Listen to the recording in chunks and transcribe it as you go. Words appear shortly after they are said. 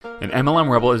An MLM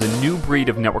Rebel is a new breed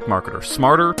of network marketer,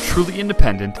 smarter, truly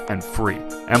independent, and free.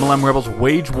 MLM Rebels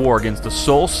wage war against the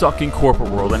soul-sucking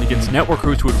corporate world and against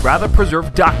networkers who would rather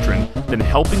preserve doctrine than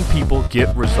helping people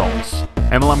get results.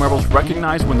 MLM Rebels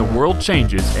recognize when the world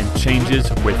changes and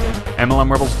changes with it. MLM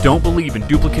Rebels don't believe in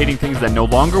duplicating things that no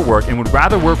longer work and would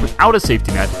rather work without a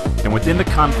safety net than within the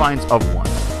confines of one.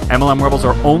 MLM Rebels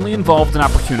are only involved in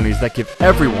opportunities that give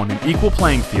everyone an equal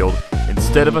playing field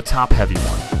instead of a top-heavy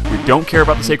one. We don't care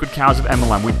about the sacred cows of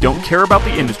MLM. We don't care about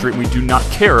the industry. And we do not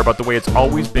care about the way it's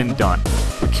always been done.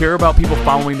 We care about people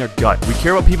following their gut. We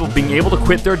care about people being able to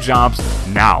quit their jobs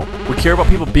now. We care about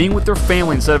people being with their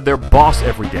family instead of their boss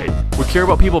every day. We care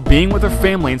about people being with their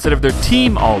family instead of their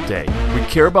team all day. We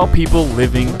care about people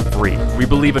living free. We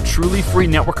believe a truly free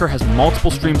networker has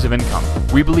multiple streams of income.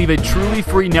 We believe a truly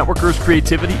free networker's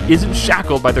creativity isn't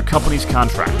shackled by their company's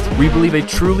contract. We believe a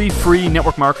truly free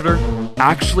network marketer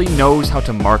actually knows how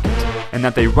to market and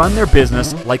that they run their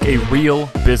business like a real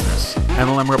business.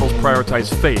 MLM Rebels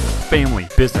prioritize faith, family,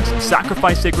 business,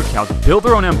 sacrifice sacred cows, build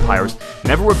their own empires,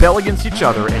 never rebel against each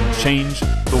other, and change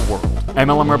the world.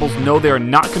 MLM Rebels know they are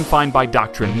not confined by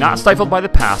doctrine, not stifled by the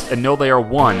past, and know they are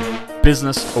one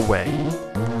business away.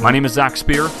 My name is Zach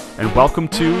Spear, and welcome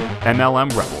to MLM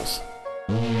Rebels.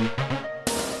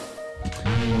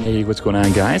 Hey, what's going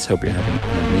on, guys? Hope you're having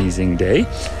an amazing day.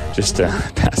 Just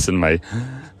passing my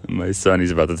son.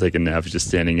 He's about to take a nap. He's just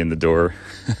standing in the door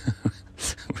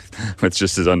with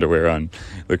just his underwear on.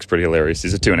 Looks pretty hilarious.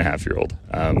 He's a 2.5-year-old.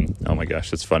 Oh my gosh,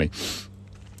 that's funny.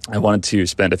 I wanted to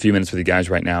spend a few minutes with you guys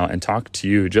right now and talk to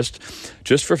you just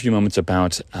for a few moments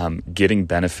about getting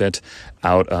benefit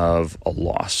out of a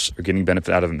loss or getting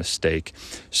benefit out of a mistake.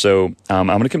 So I'm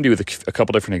going to come to you with a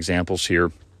couple different examples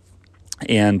here.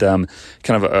 And kind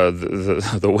of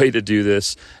the way to do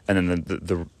this, and then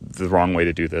the wrong way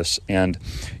to do this. And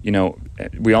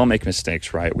we all make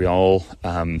mistakes, right? We all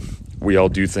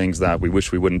do things that we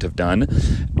wish we wouldn't have done.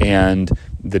 And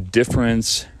the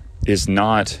difference is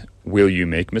not will you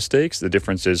make mistakes. The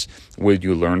difference is will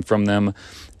you learn from them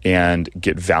and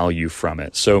get value from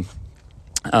it. So,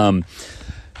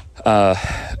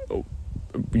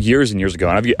 years and years ago,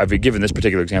 and I've given this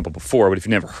particular example before, but if you've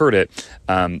never heard it,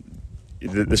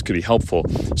 this could be helpful.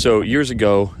 So years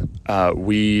ago,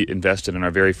 we invested in our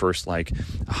very first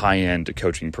high-end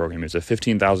coaching program. It was a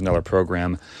 $15,000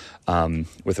 program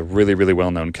with a really, really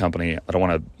well-known company. I don't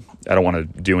want to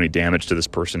do any damage to this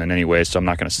person in any way, so I'm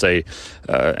not going to say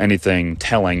anything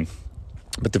telling.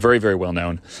 But they're very, very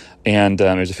well-known, and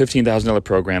it was a $15,000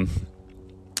 program.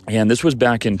 And this was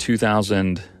back in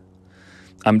 2000.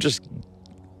 I want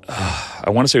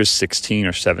to say it was 16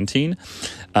 or 17.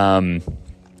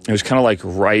 It was kind of like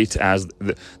right as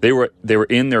they were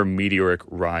in their meteoric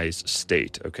rise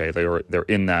state. Okay, they're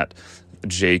in that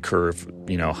J curve,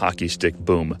 hockey stick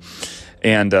boom,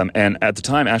 and at the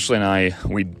time, Ashley and I,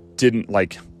 we didn't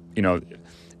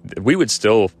we would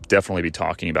still definitely be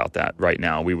talking about that right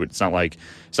now. It's not like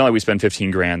we spend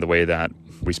 $15,000 the way that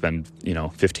we spend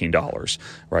 $15,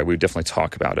 right? We would definitely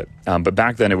talk about it. But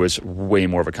back then it was way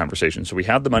more of a conversation. So we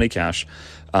had the money cash,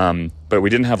 but we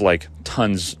didn't have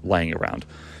tons laying around.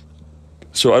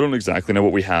 So I don't exactly know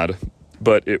what we had,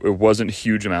 but it wasn't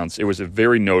huge amounts. It was a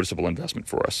very noticeable investment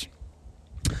for us.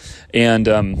 And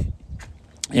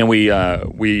we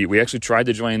actually tried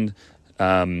to join.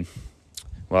 Well,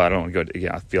 I don't want to go.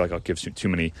 Yeah, I feel like I'll give too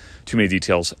many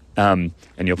details, and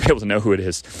you'll be able to know who it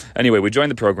is. Anyway, we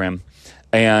joined the program,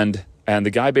 and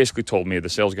the guy basically told me, the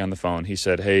sales guy on the phone, he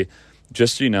said, "Hey,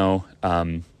 just so you know,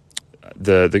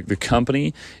 the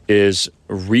company is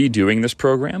redoing this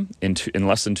program in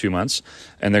less than 2 months,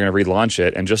 and they're going to relaunch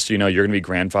it. And just so you know, you're going to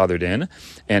be grandfathered in.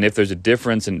 And if there's a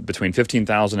difference between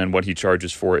 $15,000 and what he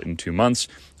charges for it in 2 months,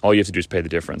 all you have to do is pay the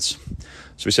difference."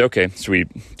 So we say, okay. So we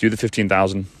do the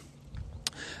 $15,000.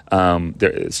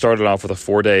 It started off with a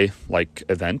 4-day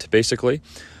event, basically.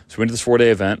 So we went to this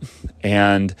 4-day event,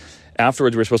 and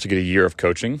afterwards we were supposed to get a year of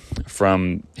coaching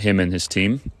from him and his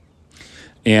team.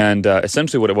 And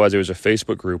essentially what it was a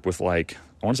Facebook group with I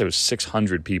want to say it was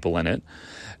 600 people in it.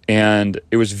 And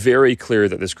it was very clear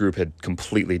that this group had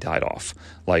completely died off.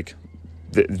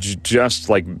 Just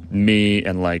me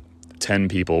and 10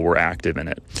 people were active in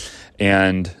it.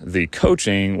 And the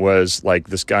coaching was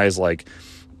this guy's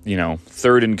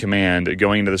third in command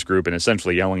going into this group and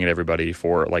essentially yelling at everybody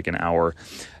for an hour.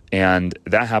 And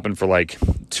that happened for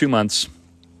 2 months.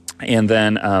 And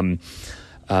then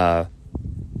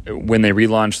when they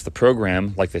relaunched the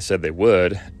program, like they said they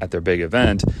would at their big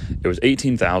event, it was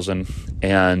 $18,000,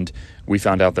 and we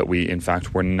found out that we, in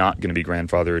fact, were not going to be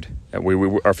grandfathered.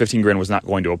 Our $15,000 was not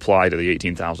going to apply to the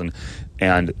 $18,000,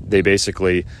 and they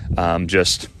basically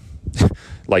just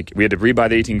like we had to rebuy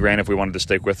the 18 grand if we wanted to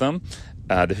stick with them.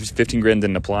 The 15 grand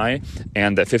didn't apply,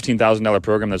 and that $15,000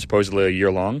 program that's supposedly a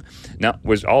year long now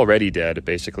was already dead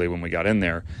basically when we got in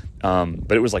there.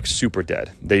 But it was like super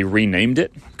dead. They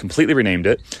completely renamed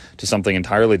it to something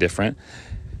entirely different.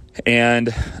 And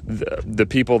the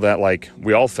people that like,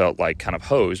 we all felt like kind of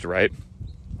hosed, right?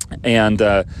 And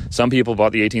some people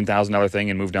bought the $18,000 thing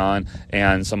and moved on,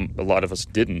 and a lot of us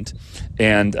didn't.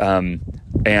 And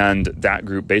that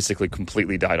group basically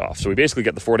completely died off. So we basically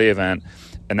got the 4-day event,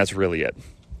 and that's really it.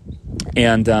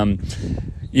 And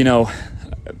you know,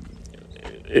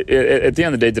 at the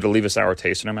end of the day, did it leave a sour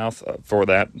taste in our mouth for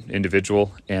that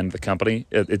individual and the company?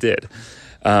 It did.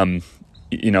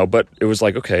 You know, but it was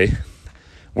like, okay,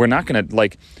 we're not gonna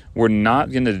like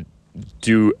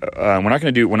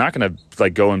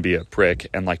go and be a prick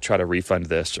and like try to refund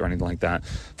this or anything like that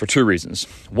for two reasons.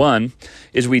 One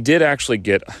is we did actually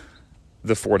get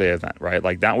the 4-day event, right?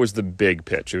 Like that was the big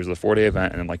pitch. It was the 4-day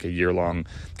event and then like a year-long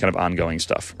kind of ongoing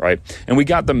stuff, right? And we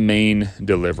got the main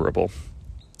deliverable.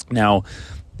 Now,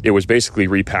 it was basically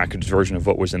repackaged version of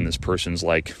what was in this person's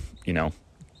like, you know,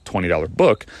 $20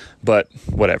 book, but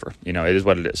whatever, you know, it is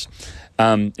what it is.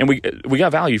 And we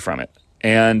got value from it.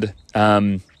 And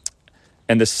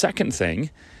the second thing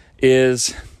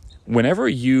is whenever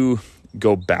you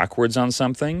go backwards on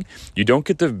something, you don't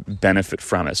get the benefit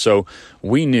from it. So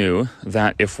we knew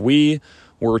that if we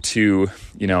were to,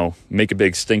 you know, make a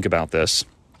big stink about this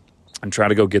and try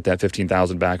to go get that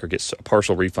 $15,000 back or get a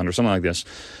partial refund or something like this,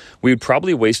 we would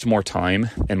probably waste more time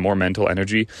and more mental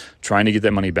energy trying to get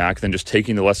that money back than just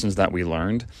taking the lessons that we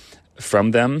learned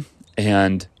from them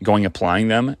and applying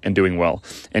them and doing well.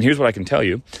 And here's what I can tell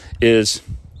you is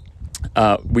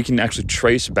we can actually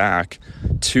trace back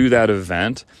to that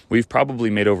event. We've probably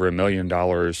made over $1 million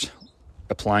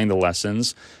applying the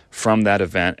lessons from that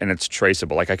event, and it's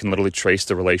traceable. Like I can literally trace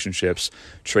the relationships,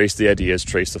 trace the ideas,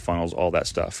 trace the funnels, all that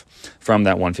stuff from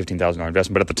that $15,000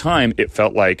 investment. But at the time, it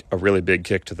felt like a really big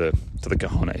kick to the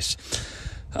cojones.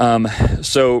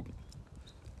 So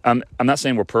I'm not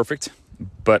saying we're perfect,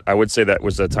 but I would say that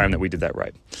was the time that we did that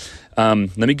right.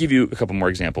 Let me give you a couple more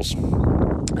examples.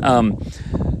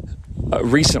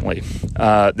 Recently,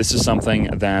 this is something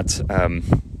that,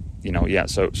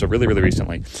 so really, really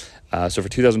recently. So for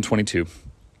 2022,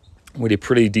 we had a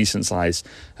pretty decent sized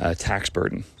tax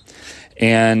burden.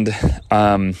 And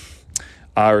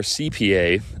our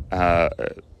CPA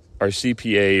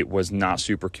was not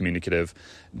super communicative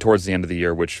towards the end of the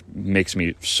year, which makes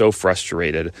me so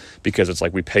frustrated because it's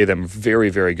like we pay them very,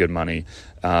 very good money.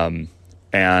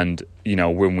 And, you know,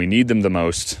 when we need them the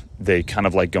most, they kind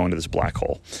of like go into this black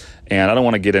hole. And I don't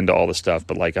want to get into all this stuff,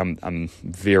 but like I'm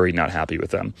very not happy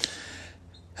with them.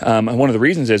 And one of the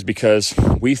reasons is because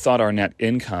we thought our net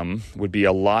income would be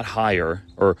a lot higher,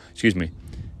 or excuse me.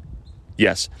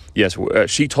 Yes.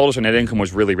 She told us our net income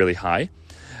was really, really high.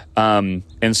 And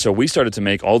so we started to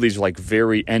make all these like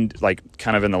very end, like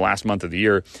kind of in the last month of the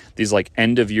year, these like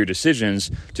end of year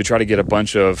decisions to try to get a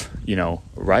bunch of, you know,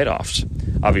 write-offs.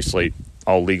 Obviously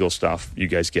all legal stuff, you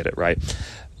guys get it, right?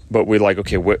 But we're like,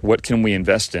 okay, what can we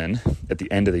invest in at the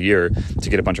end of the year to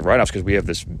get a bunch of write-offs because we have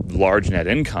this large net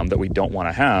income that we don't want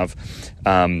to have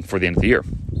for the end of the year.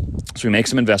 So we make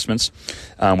some investments.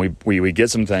 We get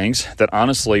some things that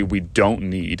honestly we don't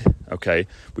need, okay?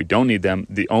 We don't need them.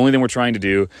 The only thing we're trying to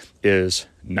do is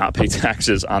not pay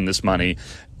taxes on this money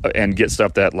and get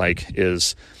stuff that like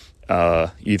is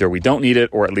either we don't need it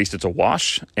or at least it's a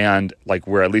wash and like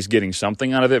we're at least getting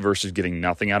something out of it versus getting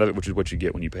nothing out of it, which is what you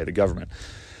get when you pay the government.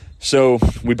 So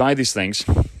we buy these things,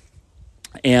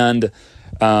 and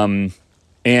again,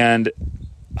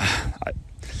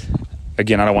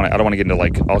 I don't want to get into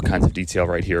like all kinds of detail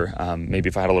right here. Maybe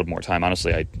if I had a little more time,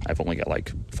 honestly, I've only got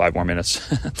like 5 more minutes.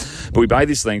 But we buy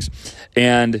these things,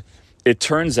 and it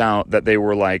turns out that they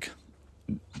weren't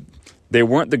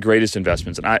the greatest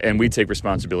investments, and we take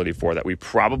responsibility for that. We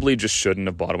probably just shouldn't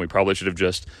have bought them. We probably should have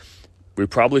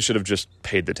just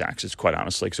paid the taxes, quite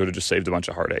honestly, because it would have just saved a bunch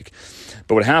of heartache.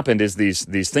 But what happened is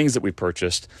these things that we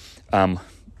purchased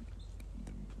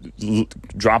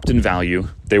dropped in value.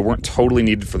 They weren't totally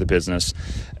needed for the business,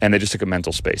 and they just took a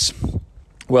mental space.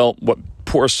 Well, what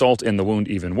pours salt in the wound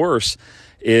even worse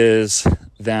is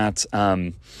that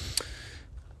the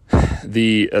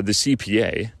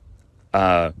CPA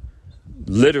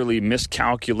literally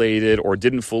miscalculated or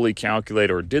didn't fully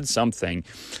calculate or did something.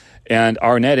 And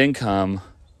our net income,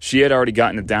 she had already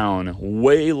gotten it down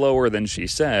way lower than she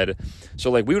said. So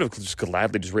like we would have just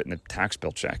gladly just written a tax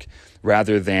bill check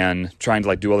rather than trying to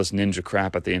like do all this ninja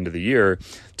crap at the end of the year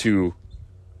to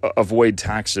avoid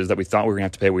taxes that we thought we were going to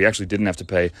have to pay. We actually didn't have to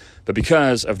pay, but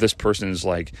because of this person's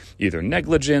like either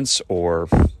negligence or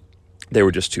they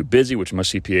were just too busy, which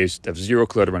most CPAs have zero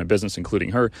clue how to run a business,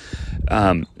 including her.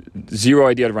 Zero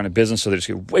idea how to run a business, so they just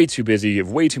get way too busy, have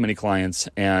way too many clients,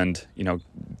 and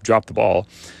drop the ball.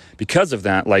 Because of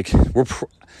that, like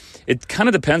it kind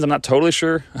of depends. I'm not totally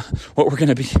sure what we're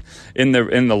going to be in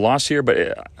the loss here,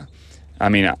 but I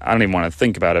don't even want to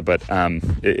think about it. But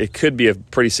it could be a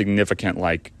pretty significant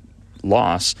like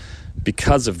loss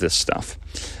because of this stuff.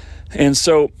 And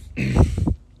so,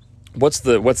 what's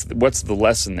the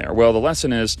lesson there? Well, the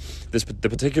lesson is the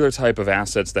particular type of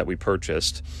assets that we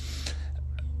purchased.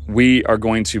 We are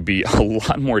going to be a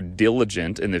lot more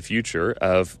diligent in the future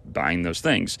of buying those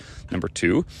things. Number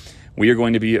two, we are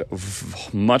going to be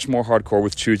much more hardcore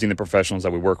with choosing the professionals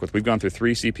that we work with. We've gone through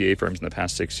 3 CPA firms in the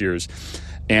past 6 years,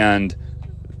 and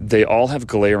they all have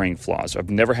glaring flaws. I've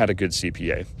never had a good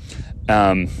CPA.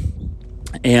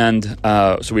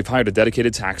 So we've hired a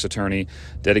dedicated tax attorney,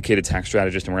 dedicated tax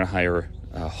strategist, and we're going to hire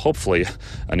hopefully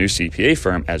a new CPA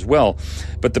firm as well.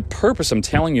 But the purpose I'm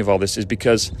telling you of all this is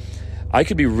because I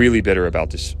could be really bitter about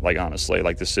this, like honestly,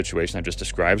 like this situation I just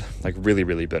described, like really,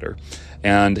 really bitter.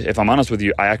 And if I'm honest with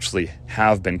you, I actually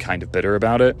have been kind of bitter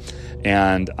about it.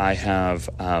 And I have,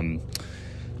 I've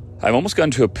almost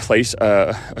gotten to a place,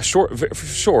 a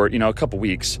couple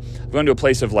weeks, I've gone to a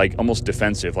place of like almost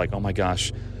defensive, like, oh my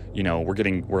gosh,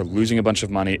 we're losing a bunch of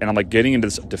money. And I'm like getting into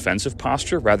this defensive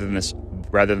posture rather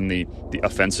than the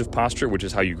offensive posture, which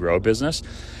is how you grow a business.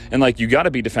 And like, you got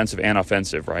to be defensive and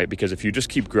offensive, right? Because if you just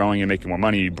keep growing and making more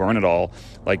money, you burn it all.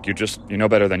 Like you're no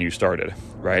better than you started,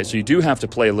 right? So you do have to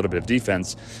play a little bit of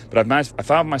defense, but I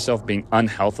found myself being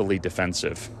unhealthily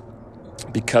defensive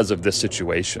because of this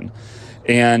situation.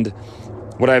 And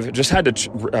what I've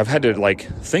had to like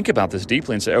think about this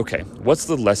deeply and say, okay, what's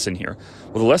the lesson here?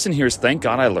 Well, the lesson here is, thank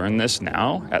God I learned this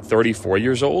now at 34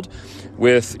 years old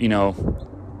with,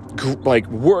 like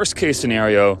worst case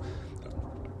scenario,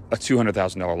 a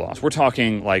 $200,000 loss. We're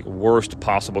talking like worst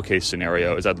possible case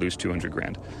scenario is I'd lose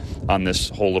 $200,000 on this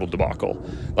whole little debacle.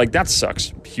 Like that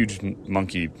sucks. Huge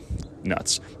monkey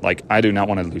nuts. Like I do not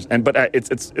want to lose. But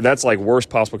that's like worst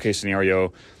possible case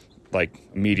scenario.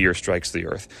 Like meteor strikes the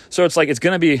earth. So it's like, it's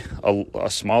going to be a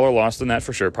smaller loss than that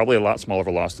for sure. Probably a lot smaller of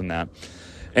a loss than that.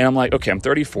 And I'm like, okay, I'm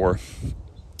 34.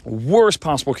 Worst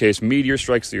possible case, meteor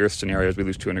strikes the earth scenarios, we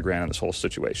lose $200,000 in this whole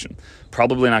situation.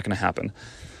 Probably not going to happen.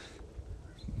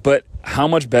 But how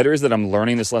much better is that I'm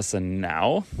learning this lesson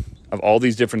now of all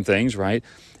these different things, right?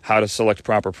 How to select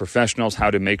proper professionals, how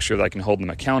to make sure that I can hold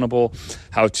them accountable,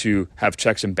 how to have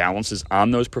checks and balances on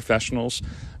those professionals,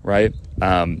 right?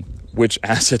 Which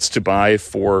assets to buy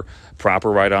for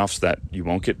proper write-offs that you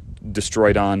won't get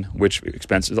destroyed on, which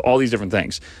expenses, all these different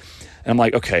things. And I'm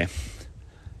like, okay,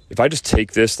 if I just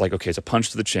take this, like, okay, it's a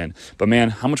punch to the chin. But man,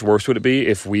 how much worse would it be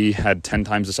if we had 10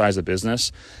 times the size of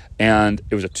business and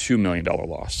it was a $2 million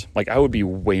loss? Like, I would be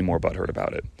way more butthurt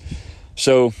about it.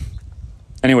 So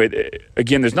anyway,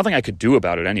 again, there's nothing I could do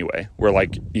about it anyway. We're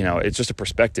like, it's just a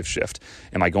perspective shift.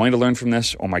 Am I going to learn from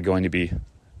this, or am I going to be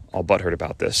all butthurt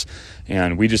about this?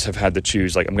 And we just have had to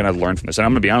choose, like, I'm going to learn from this. And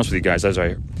I'm going to be honest with you guys,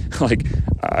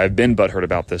 I've been butthurt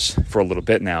about this for a little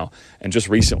bit now. And just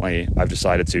recently, I've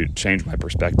decided to change my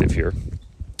perspective here.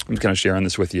 I'm just kind of sharing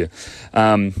this with you.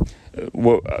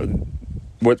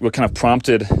 What kind of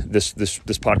prompted this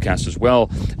podcast as well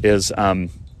is a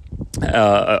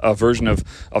version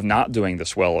of not doing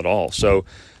this well at all. So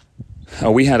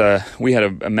we had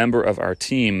a member of our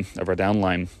team, of our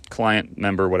downline client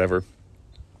member, whatever.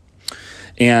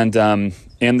 And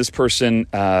this person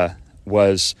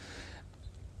was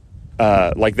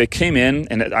like, they came in,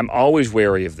 and I'm always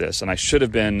wary of this, and I should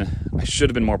have been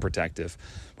more protective.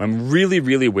 But I'm really,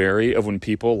 really wary of when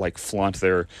people like flaunt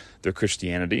their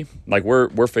Christianity. Like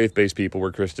we're faith-based people,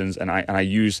 we're Christians, and I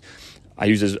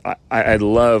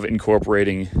love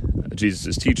incorporating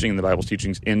Jesus' teaching and the Bible's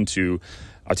teachings into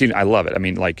our teaching. I love it. I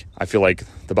mean, like, I feel like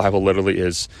the Bible literally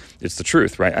it's the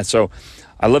truth, right? And so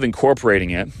I love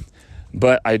incorporating it.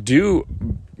 But I do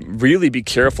really be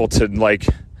careful to like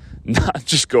not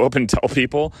just go up and tell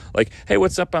people like, hey,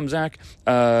 what's up? I'm Zach.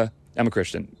 I'm a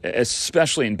Christian,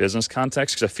 especially in business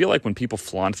context, because I feel like when people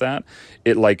flaunt that,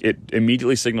 it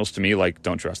immediately signals to me like,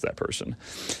 don't trust that person.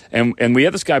 And we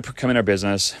had this guy come in our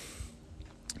business,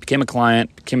 became a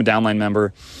client, became a downline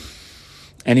member,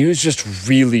 and he was just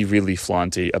really, really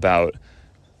flaunty about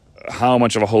how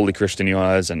much of a holy Christian he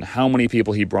was and how many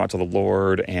people he brought to the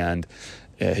Lord, and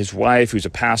his wife, who's a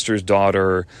pastor's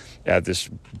daughter at this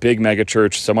big mega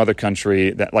church, some other country,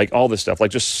 that like all this stuff,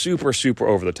 like just super, super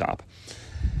over the top.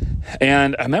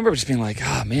 And I remember just being like,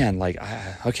 oh man, like,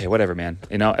 okay, whatever, man,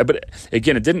 you know. But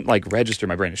again, it didn't like register in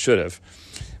my brain. It should have.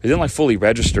 It didn't like fully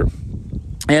register.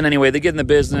 And anyway, they get in the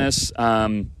business,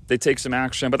 they take some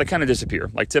action, but they kind of disappear,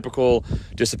 like typical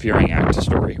disappearing act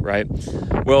story, right?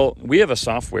 Well, we have a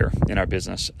software in our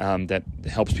business that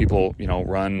helps people, you know,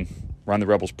 run the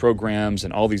Rebels programs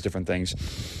and all these different things.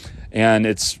 And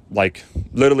it's like,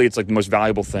 literally, it's like the most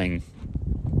valuable thing,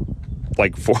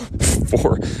 like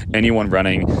for anyone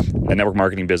running a network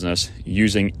marketing business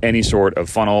using any sort of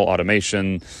funnel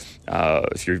automation.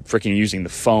 If you're freaking using the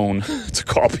phone to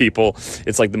call people,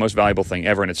 it's like the most valuable thing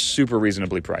ever, and it's super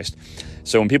reasonably priced.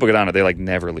 So when people get on it, they like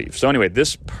never leave. So anyway,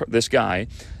 this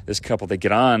couple, they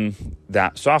get on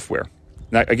that software.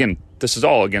 Now, again, this is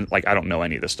all, like, I don't know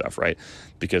any of this stuff, right?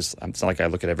 Because it's not like I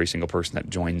look at every single person that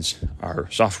joins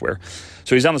our software.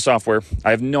 So he's on the software. I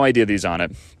have no idea that he's on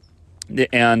it.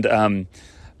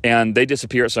 And they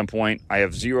disappear at some point. I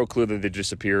have zero clue that they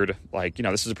disappeared. Like, you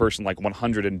know, this is a person like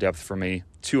 100 in depth for me,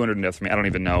 200 in depth for me. I don't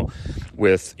even know.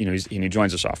 With, you know, he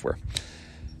joins the software.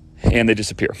 And they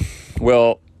disappear.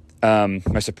 Well,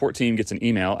 my support team gets an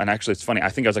email. And actually, it's funny. I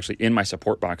think I was actually in my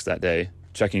support box that day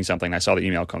checking something. And I saw the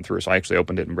email come through. So I actually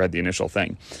opened it and read the initial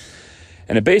thing.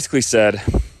 And it basically said,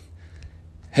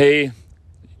 hey,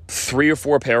 3 or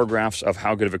 4 paragraphs of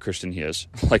how good of a Christian he is.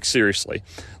 Like, seriously.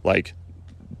 Like,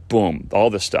 boom, all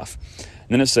this stuff. And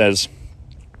then it says,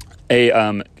 hey,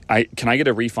 can I get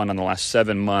a refund on the last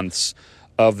 7 months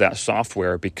of that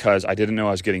software because I didn't know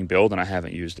I was getting billed and I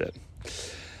haven't used it.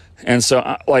 And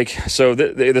so,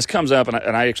 this comes up,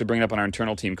 and I actually bring it up on our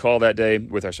internal team call that day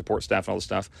with our support staff and all this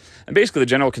stuff. And basically, the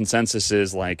general consensus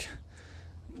is like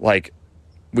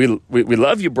we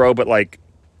love you, bro, but like,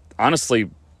 honestly,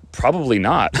 probably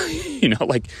not. You know,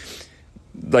 like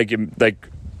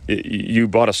you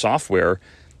bought a software.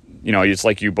 You know, it's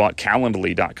like you bought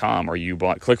Calendly.com or you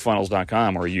bought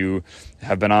ClickFunnels.com or you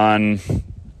have been on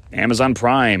Amazon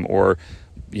Prime or,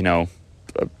 you know,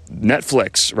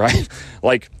 Netflix, right?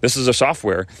 Like, this is a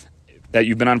software that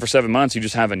you've been on for 7 months. You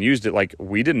just haven't used it. Like,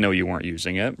 we didn't know you weren't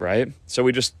using it, right? So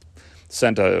we just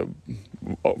sent our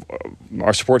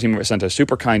support team sent a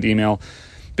super kind email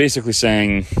basically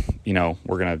saying, you know,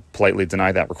 we're going to politely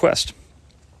deny that request.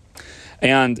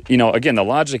 And, you know, again, the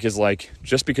logic is like,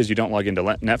 just because you don't log into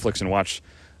Netflix and watch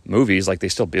movies, like, they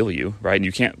still bill you, right? And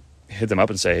you can't hit them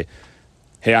up and say,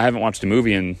 hey, I haven't watched a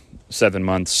movie in 7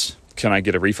 months. Can I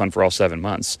get a refund for all 7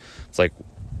 months? It's like,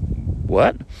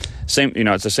 what? Same, you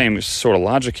know, it's the same sort of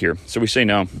logic here. So we say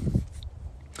no.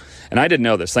 And I didn't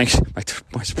know this. Thanks,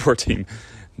 my support team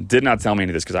did not tell me any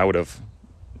of this because I would have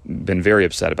been very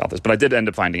upset about this. But I did end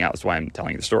up finding out. That's why I'm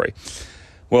telling you the story.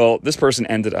 Well, this person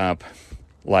ended up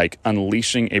like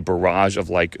unleashing a barrage of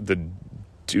like the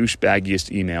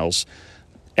douchebaggiest emails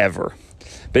ever.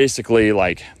 Basically,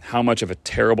 like how much of a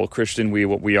terrible Christian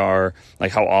we are,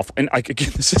 like how awful. And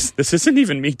again, this isn't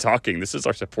even me talking. This is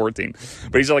our support team.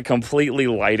 But he's like completely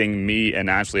lighting me and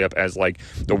Ashley up as like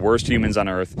the worst humans on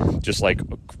earth. Just like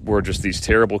we're just these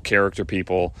terrible character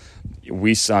people.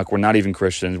 We suck. We're not even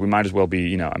Christians. We might as well be,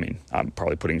 you know, I mean, I'm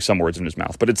probably putting some words in his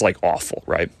mouth, but it's like awful,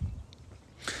 right?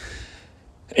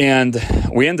 And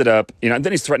we ended up, you know, and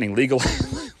then he's threatening legal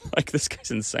like, this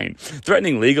guy's insane.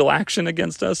 Threatening legal action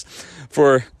against us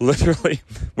for literally,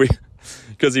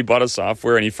 because he bought a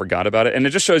software and he forgot about it. And it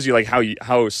just shows you like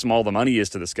how small the money is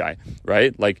to this guy,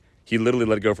 right? Like, he literally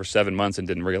let it go for 7 months and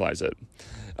didn't realize it.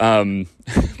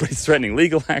 But he's threatening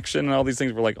legal action and all these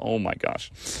things. We're like, oh my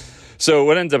gosh. So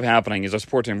what ends up happening is our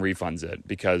support team refunds it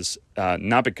because,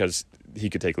 not because he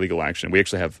could take legal action. We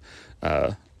actually have,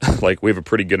 like, we have a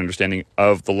pretty good understanding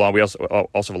of the law. We also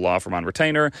have a law firm on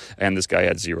retainer, and this guy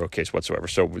had zero case whatsoever.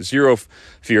 So zero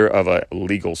fear of a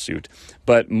legal suit,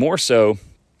 but more so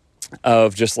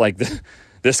of just like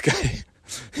this guy,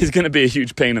 he's going to be a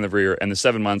huge pain in the rear, and the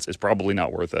 7 months is probably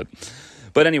not worth it.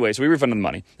 But anyway, so we refunded the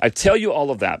money. I tell you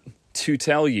all of that to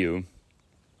tell you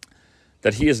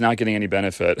that he is not getting any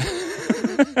benefit.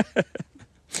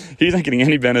 He's not getting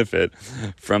any benefit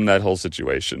from that whole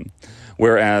situation.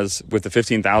 Whereas with the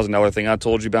 $15,000 thing I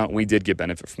told you about, we did get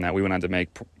benefit from that. We went on to make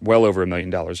well over $1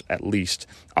 million at least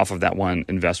off of that one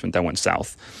investment that went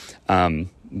south.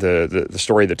 The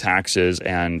story of the taxes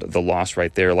and the loss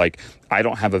right there, like, I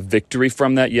don't have a victory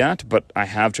from that yet, but I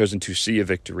have chosen to see a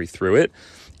victory through it,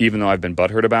 even though I've been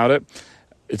butthurt about it.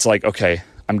 It's like, okay,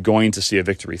 I'm going to see a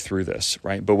victory through this,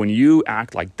 right? But when you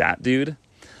act like that dude,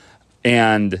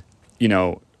 and you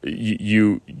know,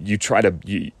 you try to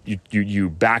you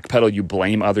backpedal, you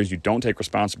blame others, you don't take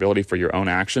responsibility for your own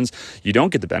actions, you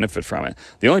don't get the benefit from it.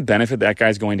 The only benefit that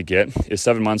guy's going to get is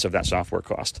 7 months of that software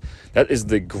cost. That is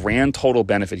the grand total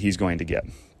benefit he's going to get.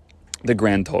 the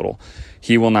grand total.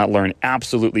 He will not learn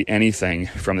absolutely anything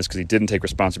from this because he didn't take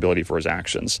responsibility for his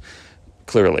actions,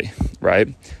 clearly, right?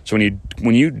 So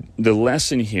the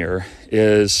lesson here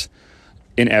is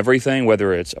in everything,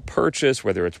 whether it's a purchase,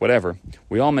 whether it's whatever,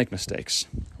 we all make mistakes,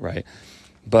 right?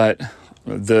 But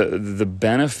the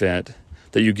benefit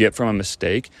that you get from a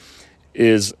mistake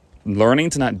is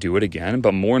learning to not do it again,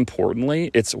 but more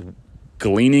importantly, it's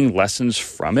gleaning lessons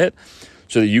from it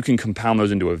so that you can compound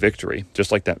those into a victory,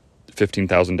 just like that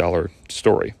 $15,000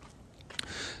 story.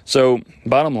 So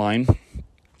bottom line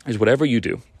is whatever you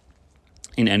do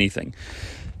in anything,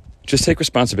 just take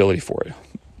responsibility for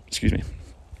it.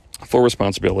 Full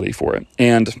responsibility for it.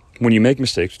 And when you make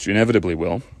mistakes, which you inevitably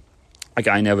will, like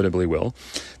I inevitably will,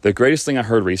 the greatest thing I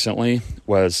heard recently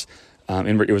was,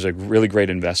 it was a really great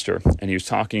investor, and he was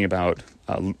talking about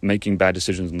making bad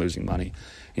decisions and losing money.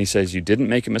 And he says, you didn't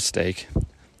make a mistake,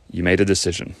 you made a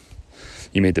decision.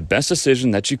 You made the best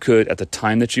decision that you could at the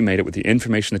time that you made it with the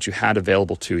information that you had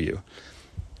available to you.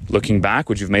 Looking back,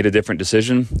 would you have made a different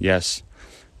decision? Yes.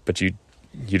 But you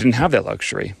didn't have that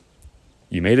luxury.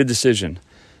 You made a decision.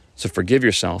 So forgive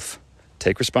yourself,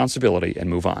 take responsibility, and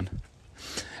move on.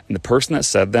 And the person that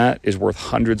said that is worth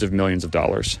hundreds of millions of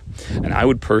dollars. And I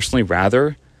would personally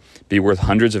rather be worth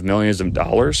hundreds of millions of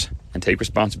dollars and take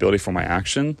responsibility for my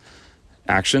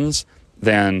actions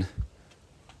than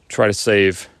try to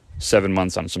save 7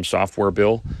 months on some software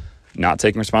bill, not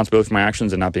taking responsibility for my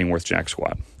actions and not being worth jack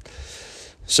squat.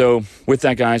 So with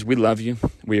that, guys, we love you.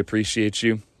 We appreciate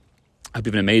you. I hope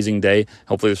you have an amazing day.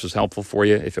 Hopefully this was helpful for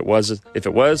you. If it was,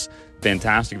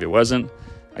 fantastic. If it wasn't,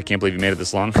 I can't believe you made it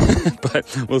this long.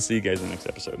 But we'll see you guys in the next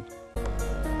episode.